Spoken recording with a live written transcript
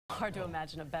Hard to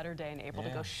imagine a better day in April to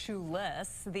go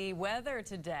shoeless. The weather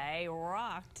today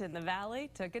rocked in the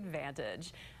valley, took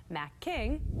advantage. Mac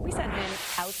King, we sent him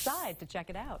outside to check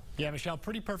it out. Yeah, Michelle,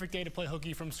 pretty perfect day to play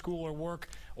hooky from school or work,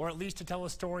 or at least to tell a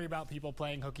story about people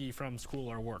playing hooky from school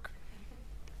or work.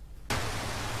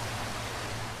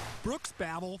 Brooks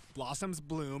babble, blossoms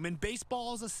bloom, and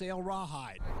baseball's assailed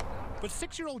rawhide. But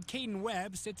 6-year-old Kaden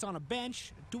Webb sits on a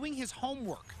bench doing his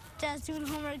homework. Dad's doing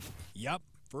homework. Yep,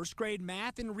 first grade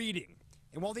math and reading.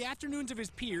 And while the afternoons of his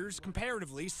peers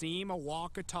comparatively seem a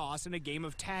walk, a toss, and a game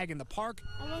of tag in the park,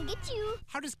 I'm gonna get you.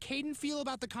 How does Kaden feel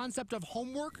about the concept of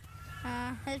homework?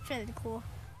 That's pretty cool.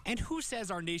 And who says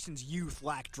our nation's youth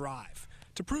lack drive?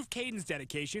 To prove Kaden's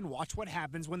dedication, watch what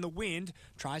happens when the wind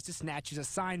tries to snatch his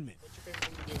assignment.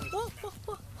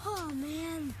 Oh,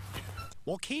 man.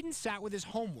 While Kaden sat with his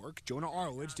homework, Jonah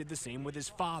Arledge did the same with his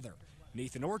father,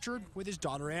 Nathan Orchard with his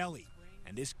daughter Ellie.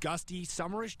 And this gusty,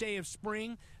 summerish day of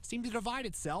spring seemed to divide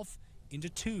itself into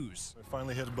twos. We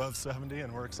finally hit above 70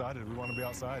 and we're excited. We want to be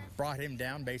outside. Brought him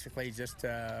down basically just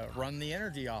to run the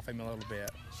energy off him a little bit.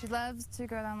 She loves to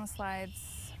go down the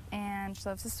slides, and she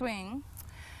loves to swing,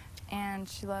 and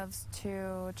she loves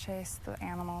to chase the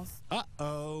animals.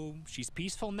 Uh-oh, she's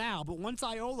peaceful now, but once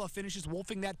Iola finishes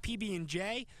wolfing that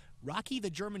PB&J, Rocky the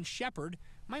German Shepherd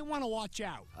might want to watch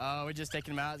out. Oh, we're just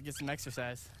taking him out to get some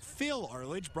exercise. Phil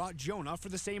Arledge brought Jonah for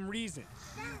the same reason.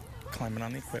 Climbing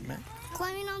on the equipment.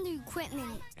 Climbing on the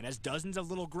equipment. And as dozens of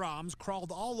little Groms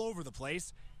crawled all over the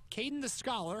place, Kaden the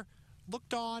scholar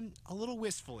looked on a little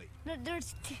wistfully.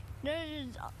 There's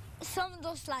some of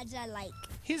those slides I like.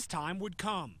 His time would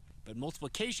come, but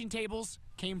multiplication tables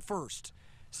came first.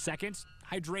 Second,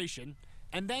 hydration.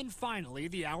 And then finally,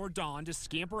 the hour dawned to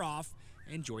scamper off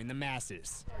and join the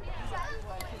masses.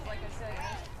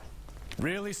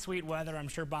 Really sweet weather. I'm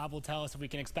sure Bob will tell us if we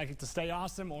can expect it to stay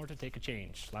awesome or to take a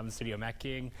change. Live in the studio, Matt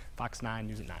King, Fox 9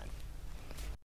 News at 9.